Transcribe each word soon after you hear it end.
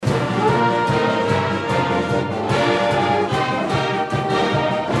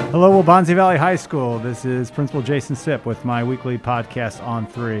Hello, Waubonsie Valley High School. This is Principal Jason Sipp with my weekly podcast On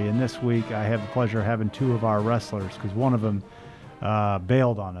 3. And this week I have the pleasure of having two of our wrestlers because one of them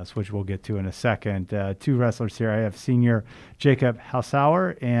bailed on us, which we'll get to in a second. Two wrestlers here. I have senior Jacob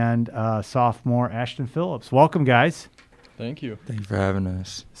Hausauer and sophomore Ashton Phillips. Welcome, guys. Thank you. Thank you for having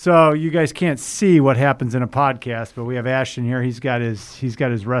us. So you guys can't see what happens in a podcast, but we have Ashton here. He's got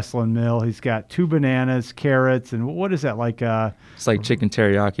his wrestling mill. He's got 2 bananas, carrots, and what is that like? It's like chicken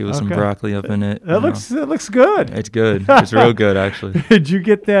teriyaki with some broccoli up in it. It looks good. It's good. It's real good, actually. Did you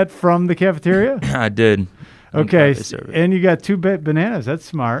get that from the cafeteria? I did. Okay, and you got 2 bananas. That's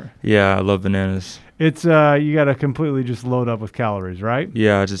smart. Yeah, I love bananas. It's you got to completely just load up with calories, right?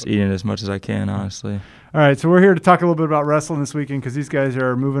 Yeah, just eating as much as I can, honestly. All right, so we're here to talk a little bit about wrestling this weekend because these guys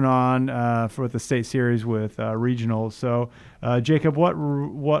are moving on for the state series with regionals. So, Jacob,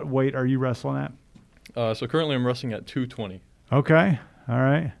 what weight are you wrestling at? So currently I'm wrestling at 220. Okay, all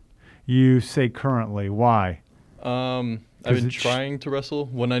right. You say currently. Why? I've been trying to wrestle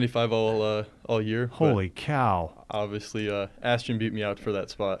 195 all year. Holy cow. Obviously, Ashton beat me out for that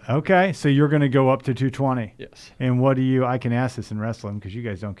spot. Okay, so you're going to go up to 220. Yes. And I can ask this in wrestling because you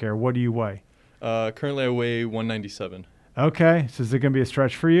guys don't care. What do you weigh? Currently I weigh 197. Okay, so is it going to be a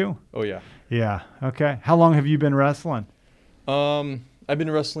stretch for you? Oh, yeah. Yeah, okay. How long have you been wrestling? I've been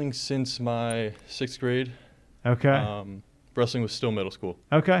wrestling since my 6th grade. Okay. Wrestling was still middle school.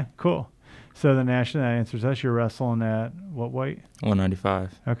 Okay, cool. So then, Ashton, that answers us. You're wrestling at what weight?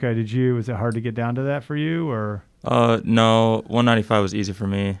 195. Okay, was it hard to get down to that for you, or? No, 195 was easy for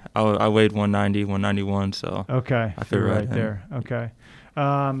me. I weighed 190, 191, so okay, I fit right there. Okay.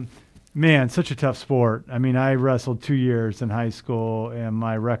 Man, such a tough sport. I mean, I wrestled 2 years in high school, and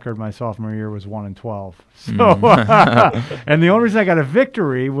my record my sophomore year was 1-12. So, and the only reason I got a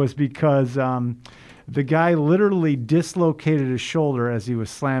victory was because the guy literally dislocated his shoulder as he was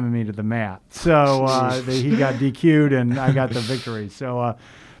slamming me to the mat. So he got DQ'd, and I got the victory. So,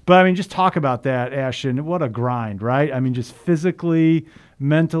 but I mean, just talk about that, Ashton. What a grind, right? I mean, just physically,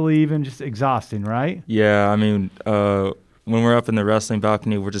 mentally, even just exhausting, right? Yeah, I mean, when we're up in the wrestling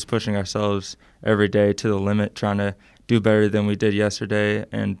balcony, we're just pushing ourselves every day to the limit, trying to do better than we did yesterday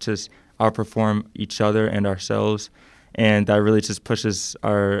and just outperform each other and ourselves. And that really just pushes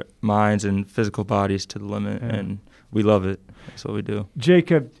our minds and physical bodies to the limit, and we love it. That's what we do.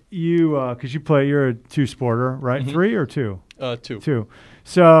 Jacob, you because you're a 2-sporter, right? Mm-hmm. 3 or 2? 2. 2.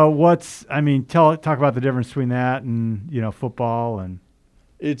 So talk about the difference between that and football and.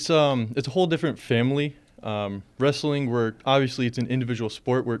 It's a whole different family. Wrestling, it's an individual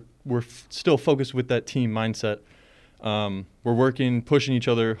sport. We're still focused with that team mindset. We're working, pushing each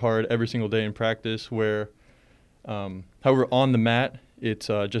other hard every single day in practice. However, on the mat, it's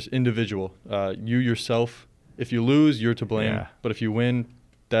just individual. You yourself, if you lose, you're to blame. Yeah. But if you win,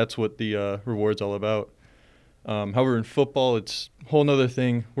 that's what the reward's all about. However, in football, it's a whole nother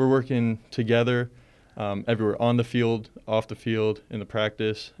thing. We're working together. Everywhere, on the field, off the field, in the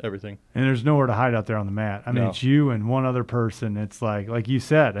practice, everything. And there's nowhere to hide out there on the mat. I mean, It's you and one other person. It's like you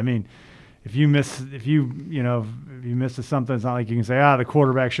said. I mean, if you miss something, it's not like you can say, the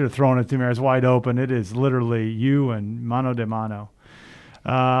quarterback should have thrown it to me. It's wide open. It is literally you and mano de mano.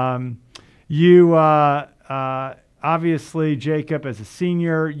 Obviously, Jacob, as a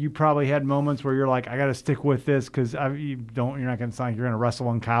senior, you probably had moments where you're like, I got to stick with this because you're not going to sound like you're going to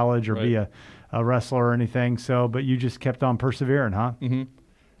wrestle in college or be a wrestler or anything. So, but you just kept on persevering, huh? Mm-hmm.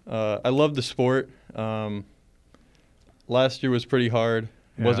 I love the sport. Last year was pretty hard.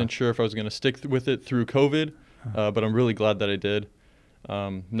 Yeah. Wasn't sure if I was going to stick with it through COVID, but I'm really glad that I did.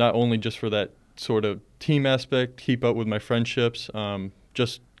 Not only just for that sort of team aspect, keep up with my friendships,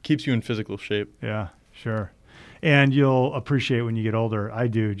 just keeps you in physical shape. Yeah, sure. And you'll appreciate when you get older. I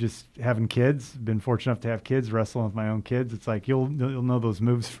do. Just having kids, been fortunate enough to have kids, wrestling with my own kids. It's like you'll know those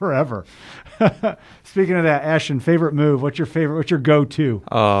moves forever. Speaking of that, Ashton, favorite move. What's your go-to?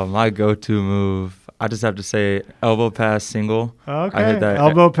 My go-to move, I just have to say elbow pass single. Okay. I hit that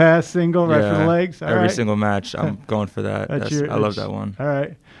elbow pass single right for the legs. All every right. single match, I'm going for that. I love that one. All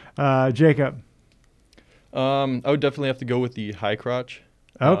right. Jacob. I would definitely have to go with the high crotch.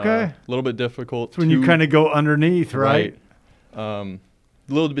 Okay. A little bit difficult. It's when you kind of go underneath, right? A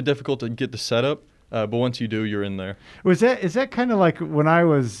little bit difficult to get the setup, but once you do, you're in there. Is that kind of like when I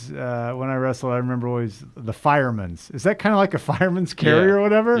wrestled? I remember always the fireman's. Is that kind of like a fireman's carry or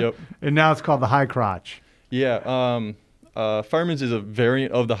whatever? Yep. And now it's called the high crotch. Yeah. Fireman's is a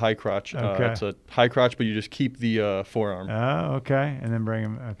variant of the high crotch. Okay. It's a high crotch, but you just keep the forearm. Oh, okay. And then bring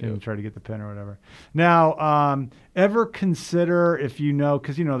him and try to get the pin or whatever. Now, ever consider if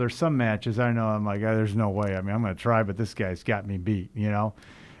because there's some matches I know I'm like, there's no way. I mean, I'm going to try, but this guy's got me beat,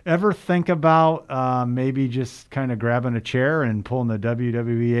 ever think about maybe just kind of grabbing a chair and pulling the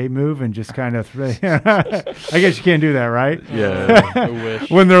WWE move and just kind of I guess you can't do that, right? Yeah. I wish.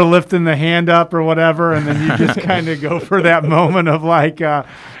 When they're lifting the hand up or whatever, and then you just kind of go for that moment of like, and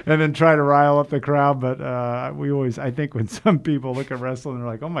then try to rile up the crowd. But I think when some people look at wrestling, they're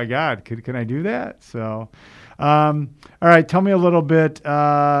like, oh my God, can I do that? So, all right, tell me a little bit.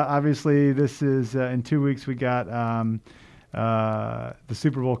 Obviously, this is in 2 weeks. We got the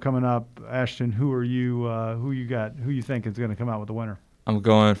Super Bowl coming up. Ashton, who are you? Who you got? Who you think is going to come out with the winner? I'm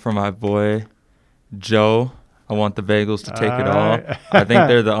going for my boy, Joe. I want the Bengals to take it all. right. I think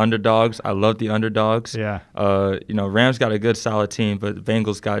they're the underdogs. I love the underdogs. Yeah. Rams got a good, solid team, but the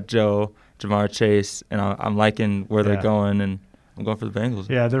Bengals got Joe, Jamar Chase, and I'm liking where they're going, and I'm going for the Bengals.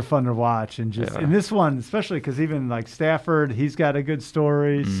 Yeah, they're fun to watch, and just in this one, especially because even like Stafford, he's got a good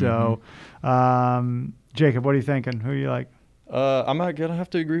story. Mm-hmm. So, Jacob, what are you thinking? Who you like? I'm not gonna have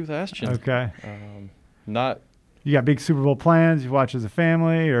to agree with Ashton. Okay. Not. You got big Super Bowl plans? You watch as a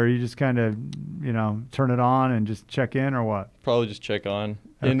family, or you just kind of, turn it on and just check in, or what? Probably just check in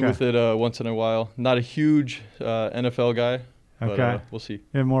Okay. with it once in a while. Not a huge NFL guy, but Okay. we'll see.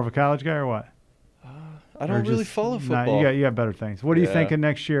 You more of a college guy, or what? I don't really follow football. Nah, you got better things. What are you Yeah. thinking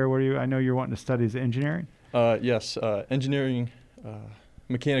next year? I know you're wanting to study as engineering. Yes, engineering,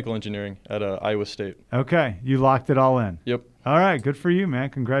 mechanical engineering at Iowa State. Okay, you locked it all in. Yep. All right, good for you,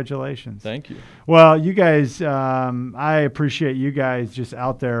 man. Congratulations. Thank you. Well, you guys, I appreciate you guys just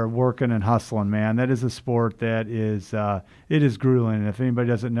out there working and hustling, man. That is a sport that is it is grueling. And if anybody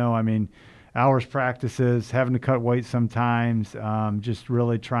doesn't know, I mean, hours practices, having to cut weight sometimes, just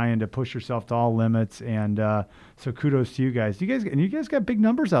really trying to push yourself to all limits. And so kudos to you guys. You guys got big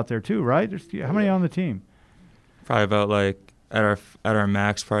numbers out there too, right? How many on the team? Probably about like at our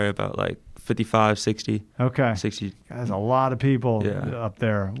max, probably about like 55, 60. Okay. 60. Guys, a lot of people Yeah. up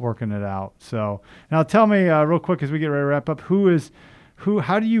there working it out. So now tell me real quick as we get ready to wrap up,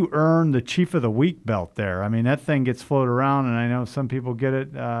 how do you earn the Chief of the Week belt there? I mean, that thing gets floated around, and I know some people get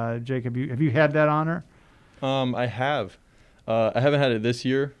it. Jacob, have you had that honor? I have. I haven't had it this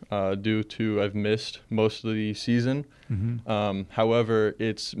year due to I've missed most of the season. Mm-hmm. However,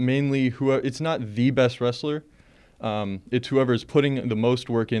 it's mainly it's not the best wrestler. It's whoever's putting the most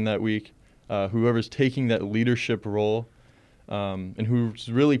work in that week, whoever's taking that leadership role, and who's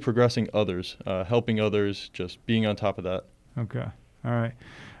really progressing others, helping others, just being on top of that. Okay. All right.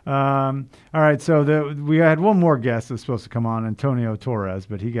 All right. So we had one more guest that was supposed to come on, Antonio Torres,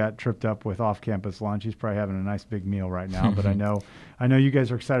 but he got tripped up with off-campus lunch. He's probably having a nice big meal right now. But I know you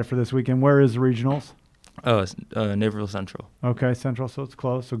guys are excited for this weekend. Where is the regionals? Oh, it's Naperville Central. Okay, Central, so it's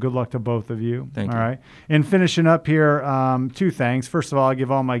close. So good luck to both of you. Thank all you. right. And finishing up here, two things. First of all, I give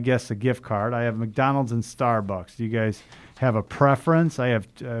all my guests a gift card. I have McDonald's and Starbucks. Do you guys have a preference? I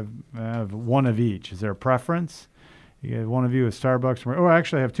have one of each. Is there a preference? You have one of you a Starbucks.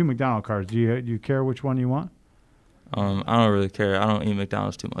 Actually, I have two McDonald's cards. Do you care which one you want? I don't really care. I don't eat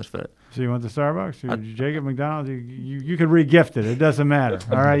McDonald's too much, but So you want the Starbucks? Or Jacob McDonald's? You could re-gift it. It doesn't matter.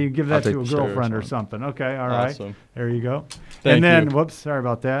 All right, you give that I'll to take a the Starbucks girlfriend or one. something. Okay, all right. Awesome. There you go. Thank and then, you. whoops, sorry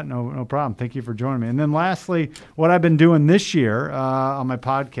about that. No problem. Thank you for joining me. And then lastly, what I've been doing this year on my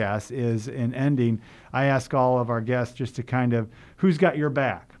podcast is in ending, I ask all of our guests just to kind of, who's got your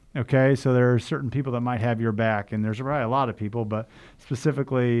back? Okay, so there are certain people that might have your back, and there's probably a lot of people, but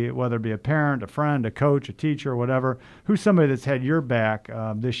specifically, whether it be a parent, a friend, a coach, a teacher, whatever, who's somebody that's had your back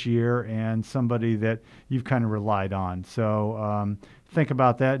this year and somebody that you've kind of relied on. So think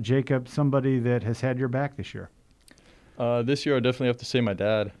about that. Jacob, somebody that has had your back this year. This year, I definitely have to say my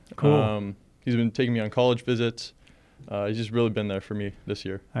dad. Cool. He's been taking me on college visits. He's just really been there for me this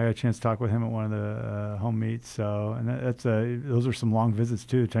year. I got a chance to talk with him at one of the home meets. So, and those are some long visits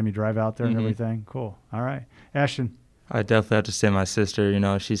too. The time you drive out there and everything. Cool. All right, Ashton. I definitely have to say my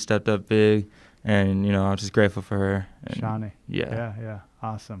sister. She stepped up big, and I'm just grateful for her. And Shawnee. Yeah. Yeah.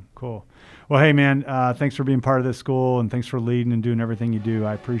 Awesome. Cool. Well, hey, man, thanks for being part of this school, and thanks for leading and doing everything you do.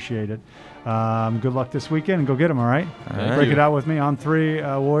 I appreciate it. Good luck this weekend, and go get them, all right? All right. Break it out with me on three,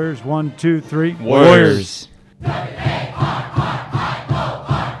 Warriors. 1, 2, 3. Warriors. Warriors.